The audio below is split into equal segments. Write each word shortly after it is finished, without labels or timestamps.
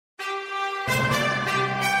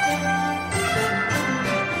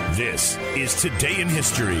is Today in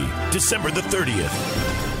History, December the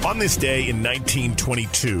 30th. On this day in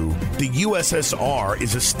 1922, the USSR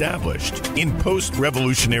is established. In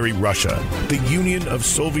post-revolutionary Russia, the Union of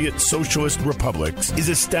Soviet Socialist Republics is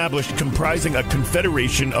established, comprising a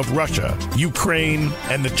confederation of Russia, Ukraine,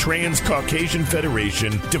 and the Transcaucasian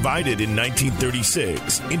Federation, divided in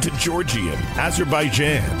 1936 into Georgian,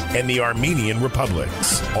 Azerbaijan, and the Armenian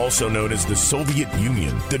republics. Also known as the Soviet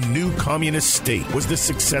Union, the new communist state was the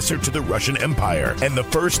successor to the Russian Empire and the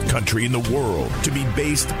first country in the world to be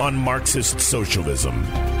based on Marxist socialism.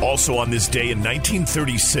 Also on this day in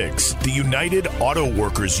 1936, the United Auto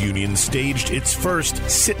Workers Union staged its first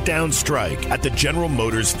sit-down strike at the General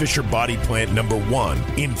Motors Fisher Body Plant No. 1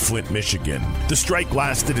 in Flint, Michigan. The strike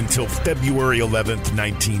lasted until February 11th,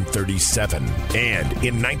 1937. And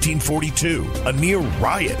in 1942, a near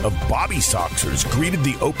riot of Bobby Soxers greeted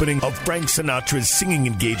the opening of Frank Sinatra's singing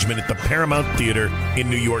engagement at the Paramount Theater in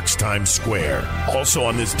New York's Times Square. Also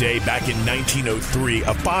on this day, back in 1903,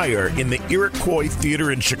 a fire in the Iroquois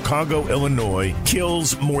Theater in Chicago, Illinois,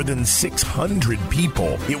 kills more than 600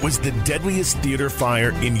 people. It was the deadliest theater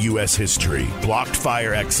fire in U.S. history. Blocked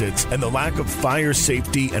fire exits and the lack of fire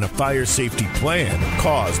safety and a fire safety plan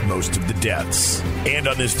caused most of the deaths. And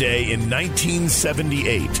on this day in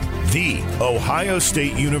 1978, the Ohio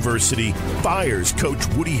State University fires Coach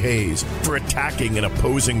Woody Hayes for attacking an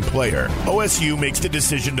opposing player. OSU makes the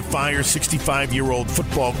decision to fire 65-year-old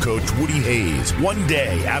football coach Woody Hayes one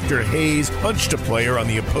day after Hayes punched a player on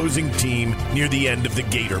the opposing team near the end of the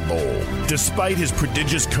Gator Bowl. Despite his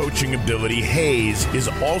prodigious coaching ability, Hayes is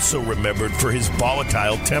also remembered for his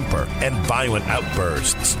volatile temper and violent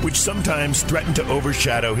outbursts, which sometimes threatened to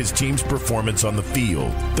overshadow his team's performance on the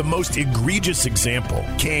field. The most egregious example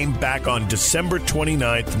came back on December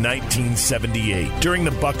 29th, 1978, during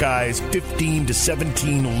the Buckeyes'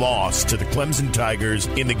 15-17 loss to the Clemson Tigers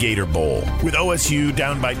in the Gator Bowl. With OSU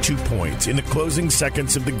down by 2 points, in the closing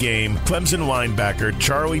seconds of the game, Clemson linebacker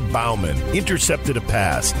Charlie Bauman intercepted a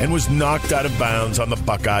pass and was knocked out of bounds on the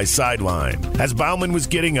Buckeye sideline. As Bauman was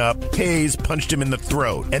getting up, Hayes punched him in the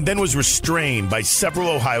throat and then was restrained by several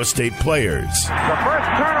Ohio State players. The first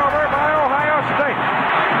turnover by Ohio State.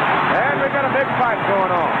 And we got a big fight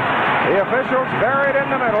going on. The officials buried in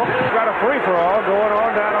the middle. We've got a free-for-all going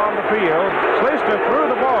on down on the field. Slister threw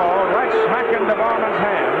the ball right smack into Bauman's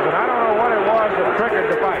hands, and I don't know what it was that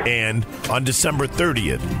triggered the fight. And on December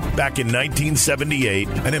 30th, back in 1978,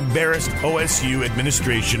 an embarrassed OSU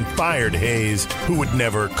administration fired Hayes, who would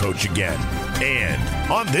never coach again. And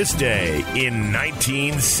on this day in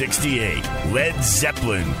 1968, Led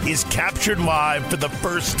Zeppelin is captured live for the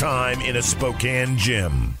first time in a Spokane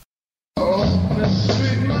gym.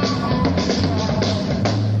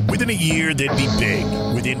 Within a year, they'd be big.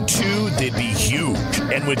 Within 2, they'd be huge.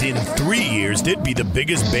 And within 3 years, they'd be the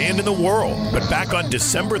biggest band in the world. But back on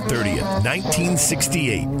December 30th,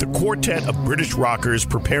 1968, the quartet of British rockers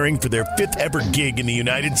preparing for their 5th ever gig in the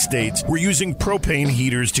United States were using propane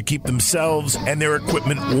heaters to keep themselves and their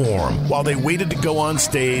equipment warm while they waited to go on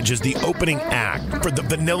stage as the opening act for the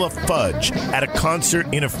Vanilla Fudge at a concert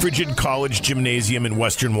in a frigid college gymnasium in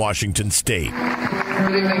western Washington state.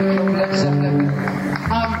 Good evening from Led Zeppelin.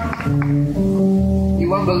 You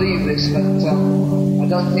won't believe this, but I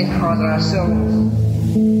don't think either ourselves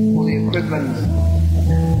or the equipment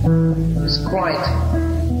is quite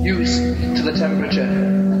used to the temperature.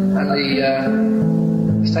 And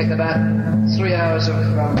it's taken about 3 hours of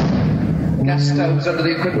gas stoves under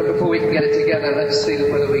the equipment before we can get it together. Let's see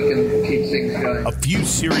whether we can keep things going. A few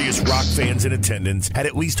serious rock fans in attendance had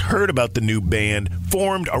at least heard about the new band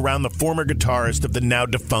formed around the former guitarist of the now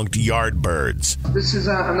defunct Yardbirds. This is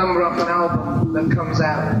a number off an album that comes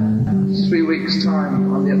out in 3 weeks'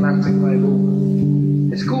 time on the Atlantic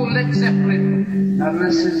label. It's called Led Zeppelin, and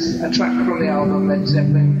this is a track from the album Led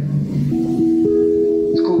Zeppelin.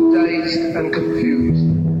 It's called Dazed and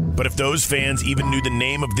Confused. But if those fans even knew the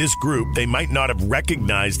name of this group, they might not have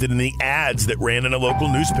recognized it in the ads that ran in a local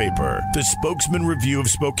newspaper. The Spokesman Review of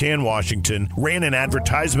Spokane, Washington, ran an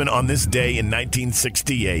advertisement on this day in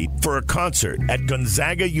 1968 for a concert at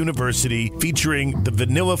Gonzaga University featuring the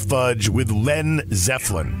Vanilla Fudge with Len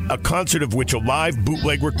Zeppelin, a concert of which a live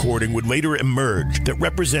bootleg recording would later emerge that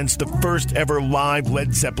represents the first ever live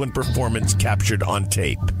Led Zeppelin performance captured on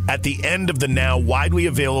tape. At the end of the now widely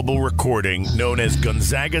available recording, known as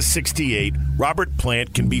Gonzaga 68, Robert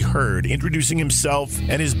Plant can be heard introducing himself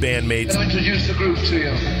and his bandmates. I'll introduce the group to you.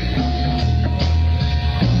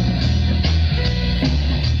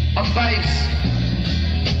 On bass,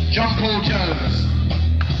 John Paul Jones.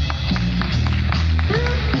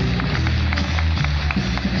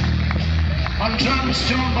 On drums,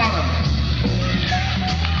 John Bonham.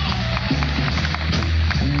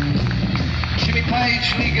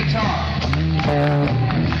 Page lead guitar.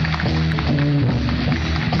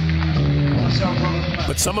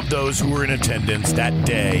 But some of those who were in attendance that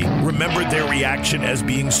day remembered their reaction as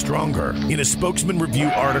being stronger. In a Spokesman Review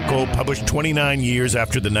article published 29 years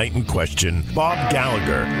after the night in question, Bob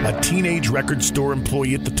Gallagher, a teenage record store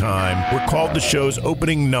employee at the time, recalled the show's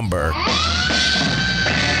opening number.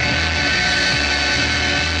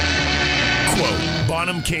 Quote,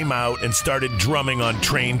 Bonham came out and started drumming on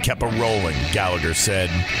Train Kept A-Rolling, Gallagher said,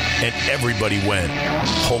 and everybody went,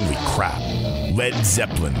 holy crap. Led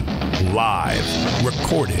Zeppelin, live,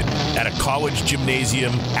 recorded at a college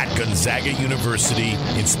gymnasium at Gonzaga University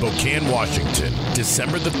in Spokane, Washington,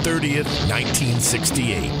 December the 30th,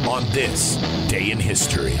 1968, on this day in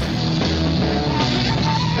history.